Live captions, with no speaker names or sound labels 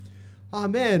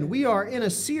Amen. We are in a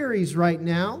series right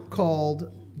now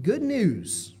called Good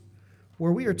News,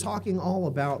 where we are talking all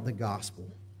about the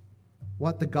gospel.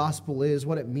 What the gospel is,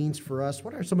 what it means for us,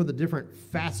 what are some of the different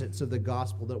facets of the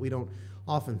gospel that we don't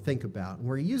often think about. And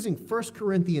we're using 1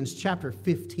 Corinthians chapter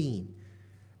 15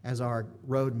 as our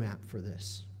roadmap for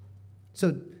this.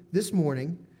 So this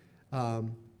morning, I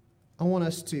want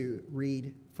us to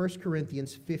read 1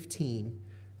 Corinthians 15,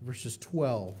 verses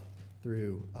 12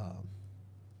 through...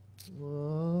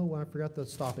 I forgot the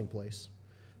stopping place.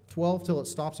 12 till it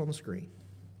stops on the screen.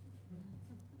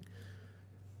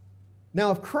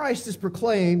 Now, if Christ is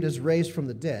proclaimed as raised from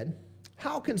the dead,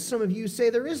 how can some of you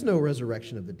say there is no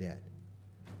resurrection of the dead?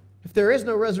 If there is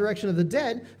no resurrection of the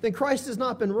dead, then Christ has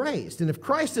not been raised. And if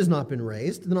Christ has not been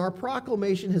raised, then our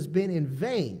proclamation has been in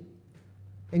vain,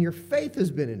 and your faith has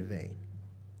been in vain.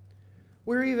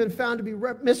 We're even found to be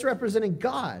misrepresenting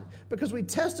God because we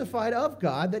testified of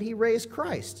God that he raised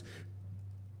Christ,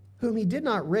 whom he did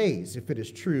not raise, if it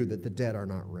is true that the dead are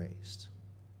not raised.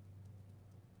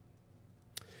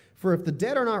 For if the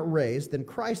dead are not raised, then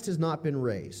Christ has not been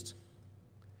raised.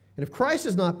 And if Christ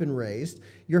has not been raised,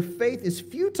 your faith is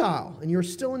futile and you're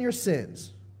still in your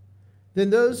sins. Then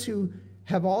those who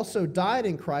have also died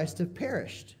in Christ have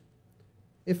perished.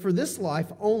 If for this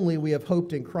life only we have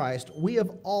hoped in Christ, we of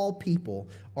all people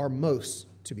are most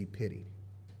to be pitied.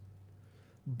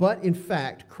 But in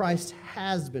fact, Christ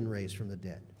has been raised from the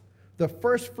dead, the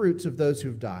first fruits of those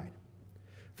who've died.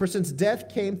 For since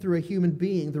death came through a human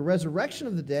being, the resurrection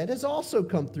of the dead has also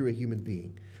come through a human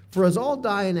being. For as all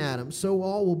die in Adam, so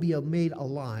all will be made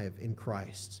alive in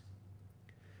Christ.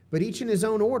 But each in his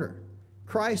own order.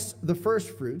 Christ the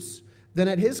first fruits, then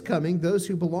at his coming, those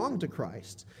who belong to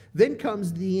Christ. Then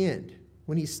comes the end,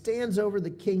 when he stands over the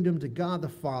kingdom to God the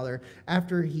Father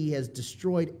after he has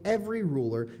destroyed every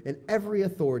ruler and every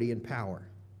authority and power.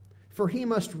 For he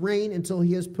must reign until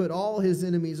he has put all his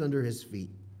enemies under his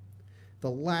feet.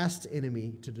 The last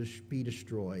enemy to be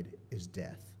destroyed is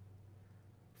death.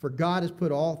 For God has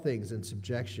put all things in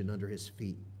subjection under his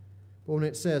feet. But when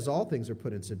it says all things are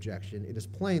put in subjection, it is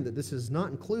plain that this does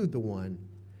not include the one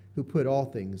who put all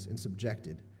things in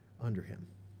subjected under him.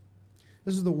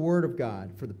 This is the word of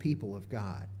God for the people of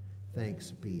God.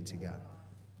 Thanks be to God.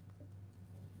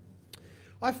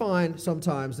 I find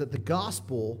sometimes that the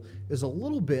gospel is a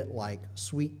little bit like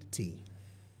sweet tea.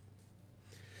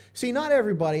 See, not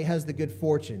everybody has the good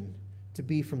fortune to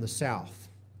be from the South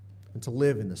and to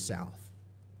live in the South.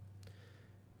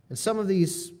 And some of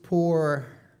these poor,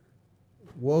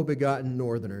 woe-begotten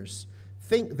Northerners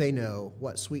think they know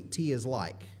what sweet tea is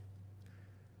like,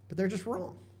 but they're just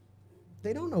wrong.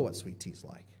 They don't know what sweet tea is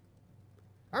like.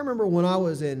 I remember when I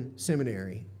was in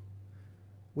seminary,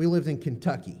 we lived in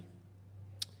Kentucky.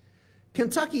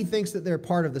 Kentucky thinks that they're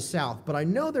part of the South, but I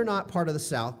know they're not part of the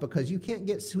South because you can't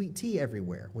get sweet tea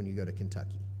everywhere when you go to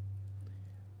Kentucky.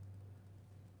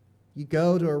 You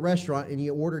go to a restaurant and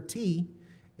you order tea,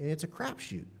 and it's a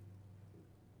crapshoot.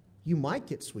 You might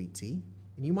get sweet tea,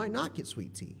 and you might not get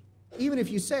sweet tea. Even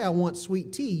if you say, I want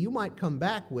sweet tea, you might come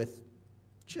back with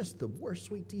just the worst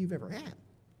sweet tea you've ever had.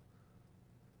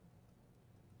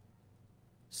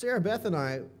 Sarah Beth and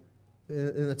I,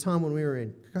 in the time when we were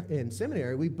in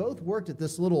seminary, we both worked at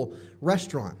this little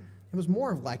restaurant. It was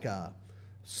more of like a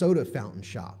soda fountain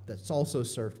shop that's also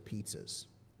served pizzas.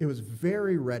 It was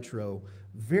very retro,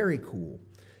 very cool.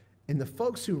 And the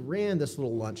folks who ran this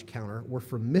little lunch counter were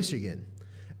from Michigan.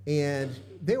 And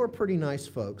they were pretty nice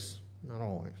folks. Not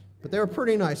always, but they were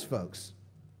pretty nice folks.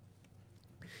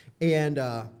 And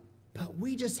but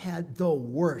we just had the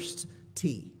worst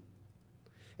tea.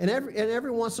 And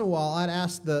every once in a while, I'd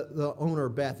ask the owner,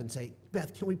 Beth, and say,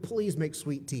 Beth, can we please make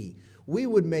sweet tea? We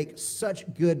would make such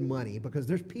good money because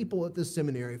there's people at this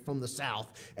seminary from the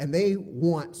South, and they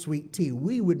want sweet tea.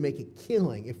 We would make a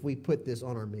killing if we put this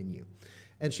on our menu.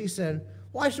 And she said,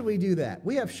 why should we do that?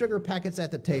 We have sugar packets at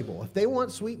the table. If they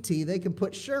want sweet tea, they can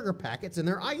put sugar packets in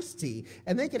their iced tea,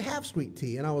 and they can have sweet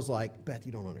tea. And I was like, Beth,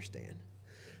 you don't understand.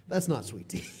 That's not sweet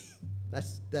tea.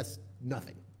 That's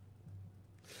nothing.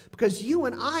 Because you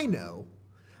and I know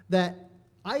that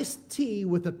iced tea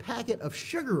with a packet of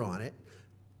sugar on it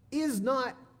is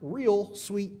not real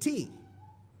sweet tea.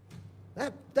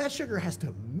 That sugar has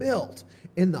to melt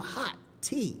in the hot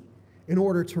tea in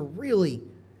order to really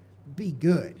be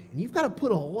good. And you've got to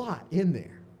put a lot in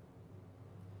there.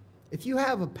 If you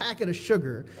have a packet of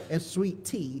sugar and sweet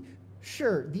tea,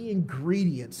 sure, the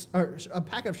ingredients, or a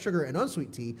packet of sugar and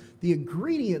unsweet tea, the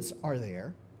ingredients are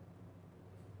there.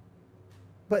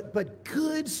 But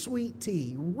good sweet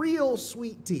tea, real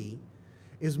sweet tea,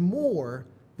 is more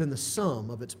than the sum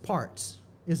of its parts,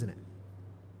 isn't it?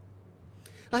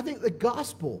 I think the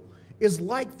gospel is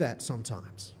like that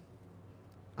sometimes.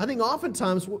 I think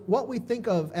oftentimes what we think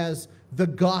of as the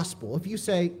gospel, if you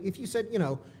said,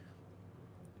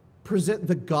 present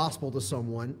the gospel to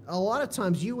someone, a lot of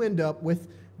times you end up with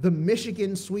the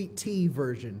Michigan sweet tea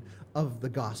version of the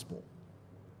gospel.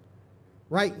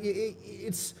 Right?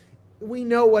 We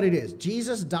know what it is.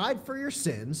 Jesus died for your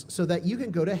sins so that you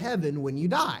can go to heaven when you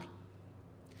die.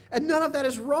 And none of that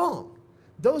is wrong.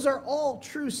 Those are all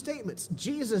true statements.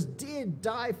 Jesus did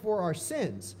die for our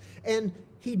sins. And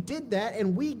he did that,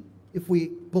 and if we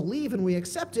believe and we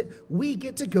accept it, we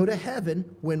get to go to heaven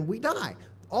when we die.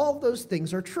 All those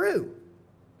things are true.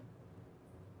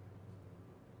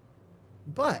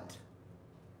 But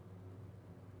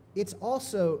it's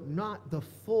also not the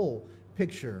full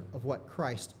picture of what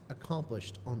Christ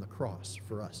accomplished on the cross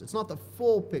for us. It's not the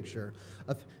full picture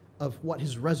of what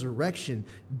his resurrection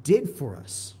did for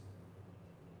us.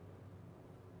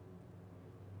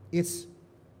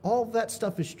 All that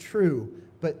stuff is true,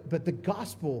 but the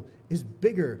gospel is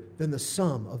bigger than the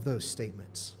sum of those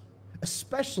statements,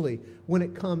 especially when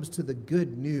it comes to the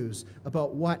good news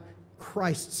about what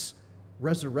Christ's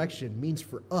resurrection means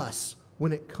for us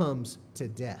when it comes to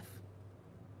death.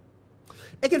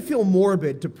 It can feel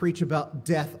morbid to preach about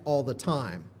death all the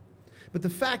time, but the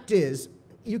fact is,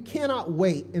 you cannot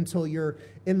wait until you're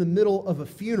in the middle of a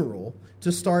funeral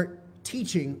to start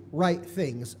teaching right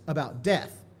things about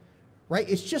death. Right?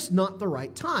 It's just not the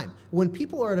right time. When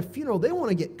people are at a funeral, they want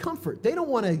to get comfort. They don't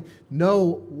want to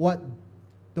know what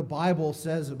the Bible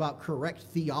says about correct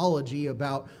theology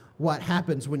about what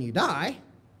happens when you die.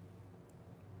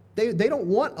 They don't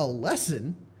want a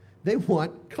lesson. They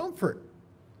want comfort.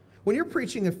 When you're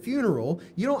preaching a funeral,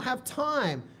 you don't have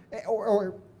time,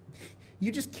 or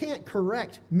you just can't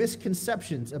correct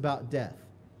misconceptions about death.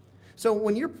 So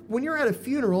when you're at a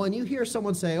funeral and you hear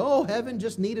someone say, "Oh, heaven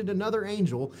just needed another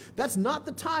angel," that's not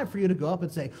the time for you to go up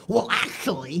and say, "Well,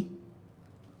 actually,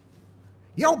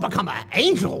 you don't become an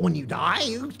angel when you die.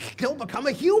 You still become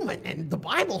a human, and the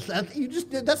Bible says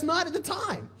that's not at the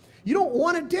time." You don't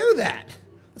want to do that.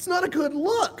 It's not a good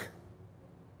look.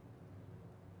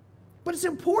 But it's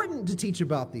important to teach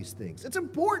about these things. It's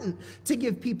important to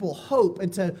give people hope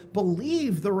and to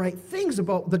believe the right things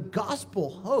about the gospel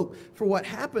hope for what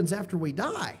happens after we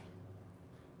die.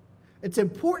 It's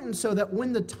important so that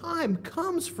when the time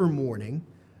comes for mourning,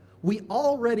 we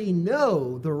already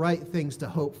know the right things to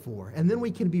hope for. And then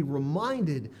we can be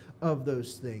reminded of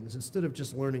those things instead of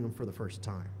just learning them for the first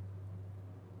time.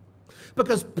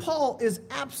 Because Paul is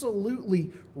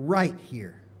absolutely right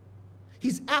here.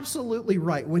 He's absolutely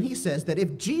right when he says that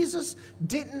if Jesus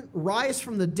didn't rise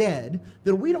from the dead,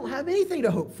 then we don't have anything to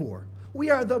hope for.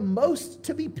 We are the most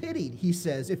to be pitied, he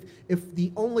says, if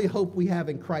the only hope we have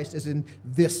in Christ is in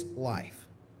this life.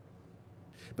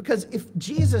 Because if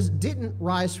Jesus didn't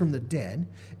rise from the dead,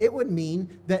 it would mean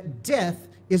that death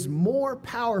is more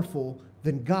powerful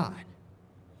than God.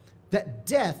 That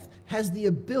death has the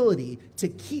ability to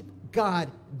keep God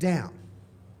down.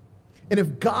 And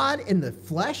if God in the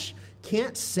flesh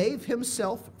can't save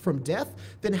himself from death,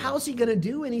 then how's he going to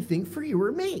do anything for you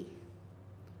or me?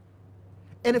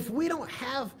 And if we don't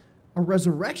have a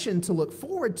resurrection to look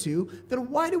forward to,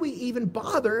 then why do we even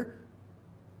bother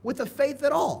with a faith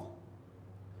at all?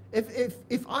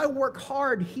 If I work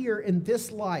hard here in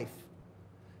this life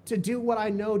to do what I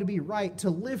know to be right,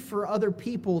 to live for other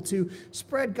people, to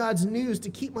spread God's news, to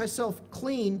keep myself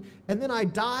clean, and then I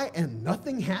die and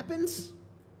nothing happens,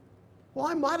 well,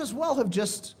 I might as well have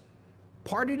just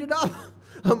partied it up.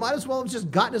 I might as well have just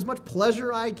gotten as much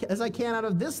pleasure as I can out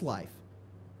of this life,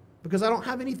 because I don't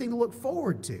have anything to look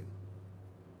forward to.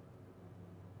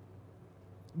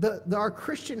 Our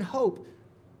Christian hope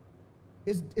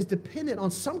is dependent on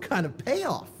some kind of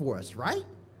payoff for us, right?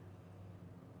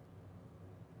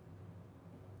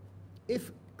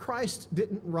 If Christ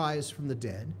didn't rise from the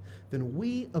dead, then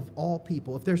we of all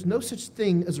people, if there's no such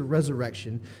thing as a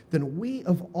resurrection, then we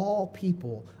of all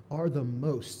people are the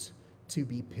most to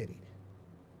be pitied.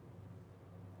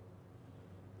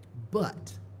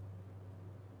 But,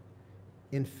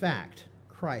 in fact,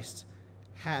 Christ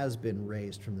has been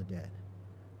raised from the dead,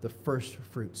 the first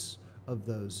fruits of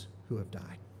those who have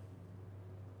died.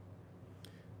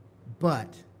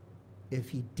 But, if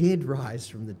he did rise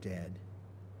from the dead,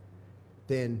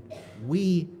 then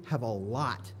we have a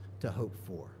lot to hope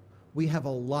for. We have a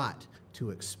lot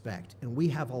to expect, and we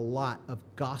have a lot of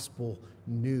gospel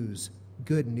news,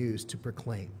 good news to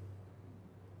proclaim.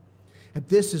 And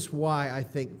this is why I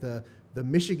think the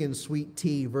Michigan sweet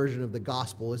tea version of the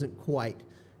gospel isn't quite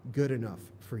good enough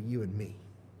for you and me.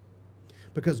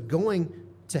 Because going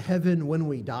to heaven when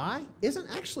we die isn't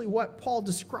actually what Paul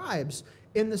describes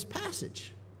in this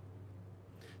passage.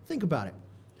 Think about it.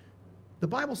 The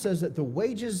Bible says that the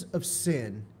wages of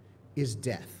sin is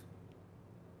death.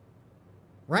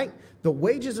 Right? The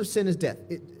wages of sin is death.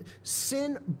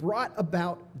 Sin brought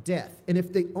about death. And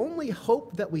if the only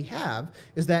hope that we have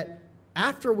is that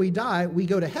after we die, we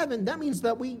go to heaven, that means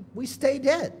that we stay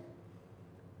dead.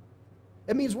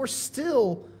 It means we're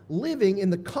still living in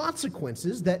the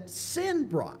consequences that sin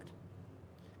brought.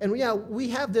 And yeah, we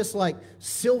have this like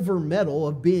silver medal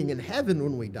of being in heaven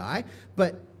when we die,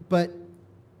 but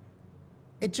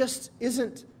it just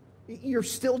isn't, you're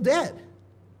still dead.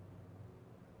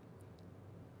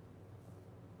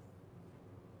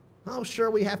 Oh,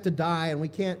 sure, we have to die and we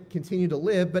can't continue to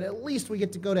live, but at least we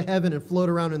get to go to heaven and float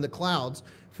around in the clouds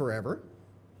forever.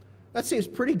 That seems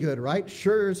pretty good, right?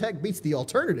 Sure as heck beats the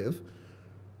alternative.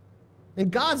 And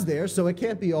God's there, so it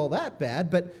can't be all that bad,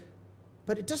 but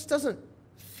it just doesn't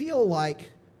feel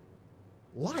like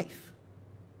life.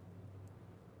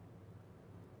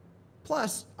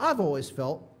 Plus, I've always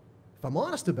felt, if I'm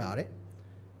honest about it,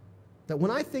 that when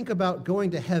I think about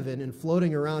going to heaven and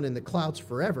floating around in the clouds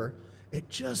forever, it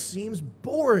just seems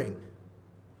boring.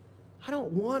 I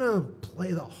don't want to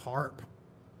play the harp.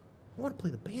 I want to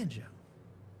play the banjo.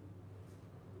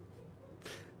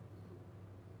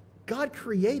 God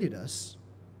created us.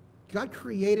 God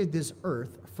created this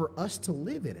earth for us to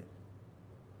live in it.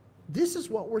 This is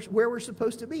where we're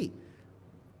supposed to be.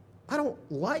 I don't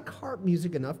like harp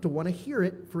music enough to want to hear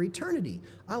it for eternity.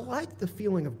 I like the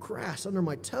feeling of grass under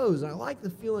my toes, and I like the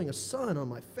feeling of sun on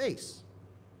my face.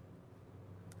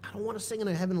 I don't want to sing in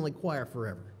a heavenly choir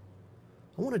forever.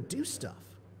 I want to do stuff.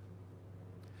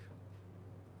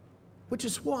 Which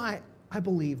is why I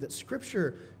believe that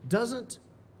Scripture doesn't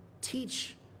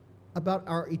teach about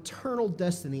our eternal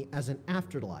destiny as an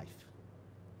afterlife.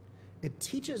 It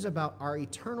teaches about our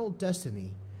eternal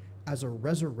destiny as a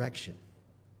resurrection.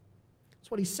 That's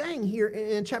what he's saying here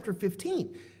in chapter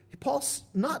 15. Paul's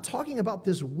not talking about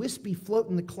this wispy float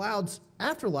in the clouds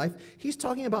afterlife. He's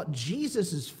talking about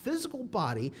Jesus' physical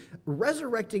body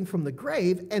resurrecting from the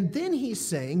grave, and then he's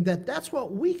saying that that's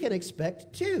what we can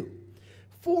expect too.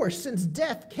 For since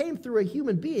death came through a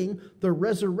human being, the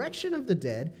resurrection of the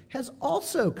dead has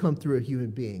also come through a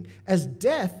human being. As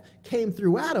death came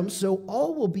through Adam, so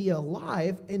all will be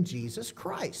alive in Jesus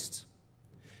Christ.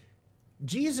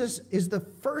 Jesus is the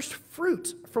first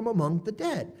fruit from among the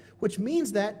dead, which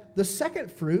means that the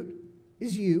second fruit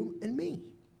is you and me.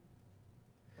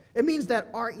 It means that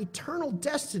our eternal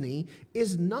destiny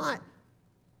is not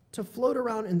to float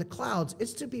around in the clouds.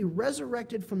 It's to be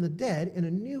resurrected from the dead in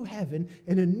a new heaven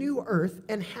and a new earth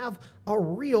and have a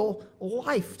real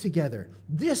life together.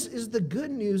 This is the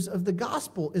good news of the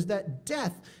gospel, is that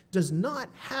death does not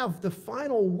have the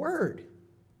final word.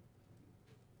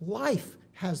 Life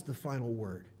has the final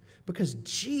word because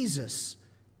Jesus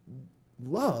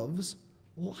loves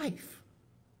life.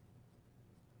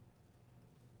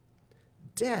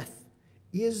 Death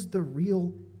is the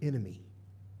real enemy.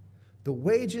 The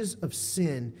wages of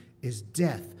sin is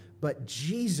death, but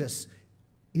Jesus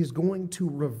is going to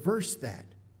reverse that.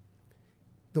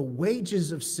 The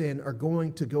wages of sin are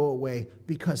going to go away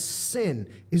because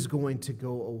sin is going to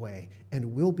go away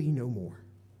and will be no more.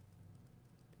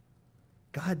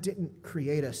 God didn't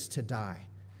create us to die.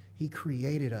 He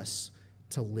created us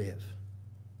to live.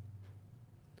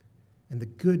 And the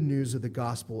good news of the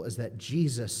gospel is that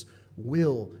Jesus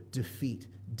will defeat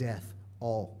death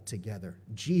altogether.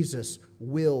 Jesus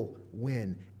will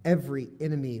win. Every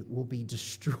enemy will be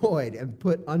destroyed and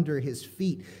put under his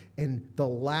feet, and the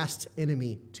last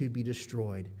enemy to be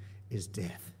destroyed is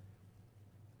death.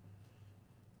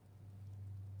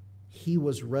 He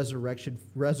was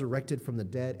resurrected from the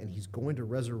dead, and he's going to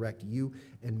resurrect you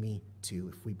and me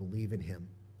too if we believe in him.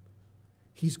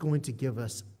 He's going to give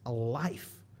us a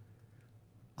life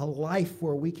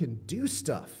where we can do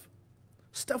stuff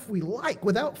we like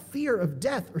without fear of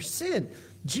death or sin.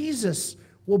 Jesus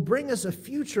will bring us a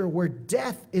future where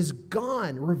death is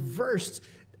gone, reversed,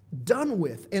 done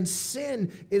with, and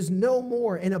sin is no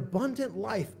more, and abundant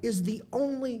life is the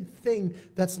only thing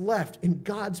that's left in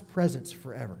God's presence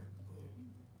forever.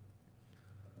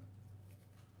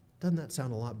 Doesn't that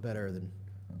sound a lot better than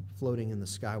floating in the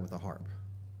sky with a harp?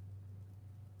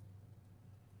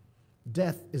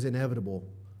 Death is inevitable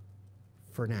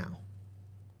for now.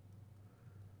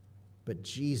 But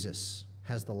Jesus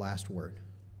has the last word.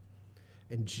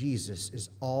 And Jesus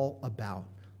is all about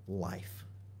life.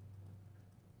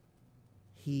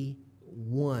 He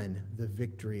won the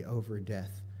victory over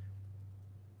death.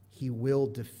 He will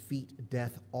defeat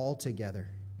death altogether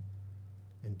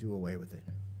and do away with it.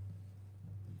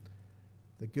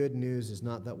 The good news is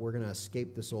not that we're going to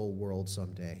escape this old world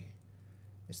someday.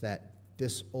 It's that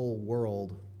this old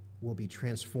world will be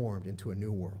transformed into a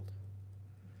new world.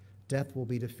 Death will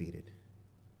be defeated,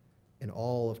 and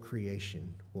all of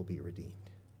creation will be redeemed.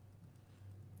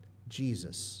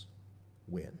 Jesus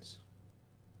wins.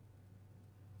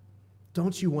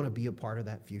 Don't you want to be a part of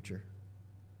that future?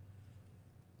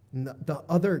 And the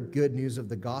other good news of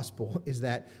the gospel is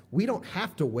that we don't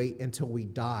have to wait until we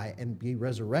die and be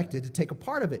resurrected to take a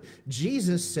part of it.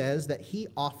 Jesus says that he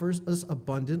offers us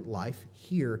abundant life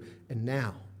here and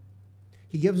now.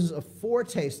 He gives us a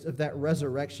foretaste of that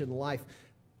resurrection life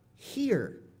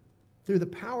here through the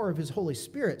power of his Holy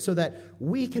Spirit so that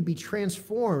we can be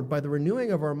transformed by the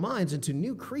renewing of our minds into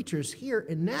new creatures here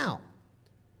and now.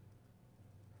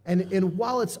 And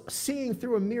while it's seeing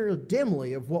through a mirror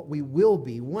dimly of what we will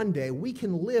be one day, we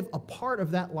can live a part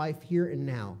of that life here and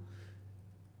now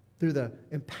through the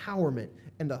empowerment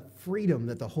and the freedom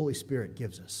that the Holy Spirit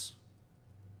gives us.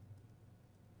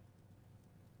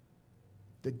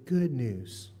 The good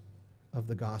news of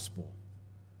the gospel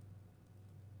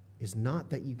is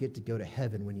not that you get to go to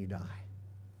heaven when you die,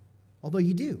 although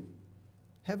you do.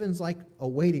 Heaven's like a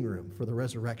waiting room for the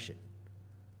resurrection.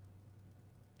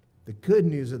 The good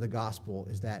news of the gospel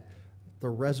is that the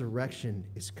resurrection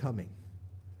is coming.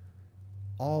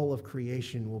 All of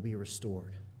creation will be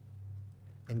restored.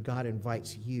 And God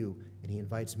invites you and he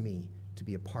invites me to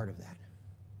be a part of that.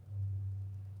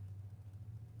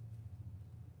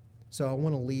 So I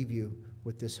want to leave you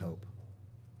with this hope.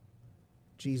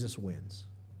 Jesus wins.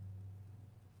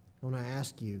 I want to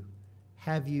ask you,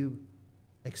 have you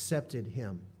accepted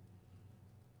him?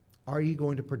 Are you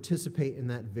going to participate in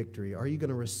that victory? Are you going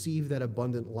to receive that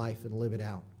abundant life and live it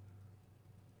out?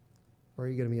 Or are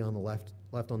you going to be on the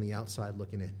left on the outside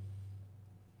looking in?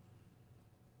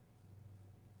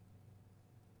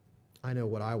 I know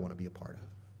what I want to be a part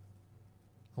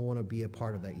of. I want to be a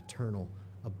part of that eternal,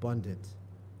 abundant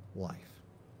life.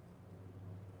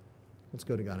 Let's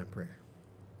go to God in prayer.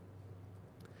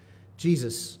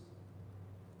 Jesus,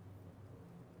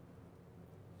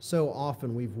 so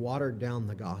often we've watered down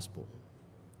the gospel.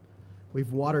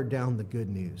 We've watered down the good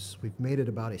news. We've made it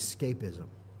about escapism.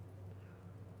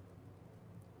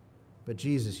 But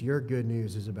Jesus, your good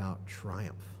news is about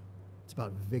triumph. It's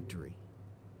about victory.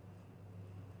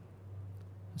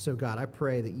 So God, I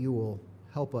pray that you will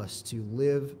help us to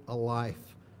live a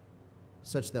life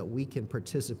such that we can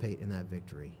participate in that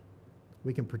victory.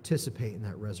 We can participate in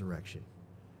that resurrection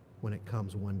when it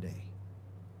comes one day.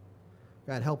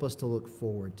 God, help us to look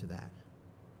forward to that.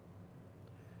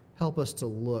 Help us to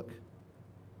look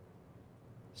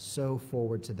so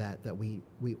forward to that we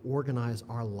organize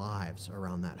our lives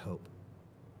around that hope.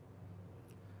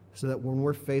 So that when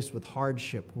we're faced with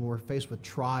hardship, when we're faced with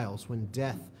trials, when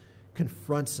death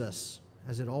confronts us,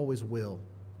 as it always will,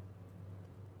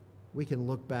 we can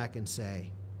look back and say,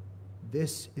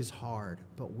 this is hard,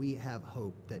 but we have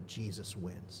hope that Jesus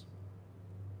wins.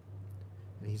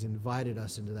 And he's invited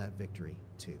us into that victory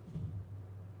too.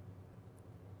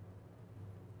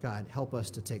 God, help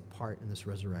us to take part in this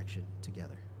resurrection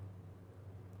together.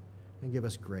 And give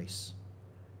us grace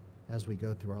as we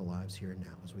go through our lives here and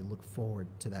now, as we look forward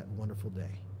to that wonderful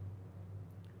day.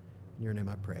 In your name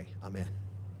I pray. Amen.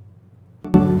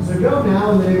 So go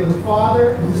now in the name of the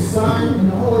Father, and the Son,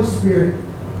 and the Holy Spirit,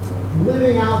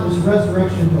 living out this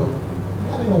resurrection hope,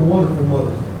 having a wonderful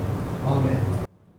Mother's Day.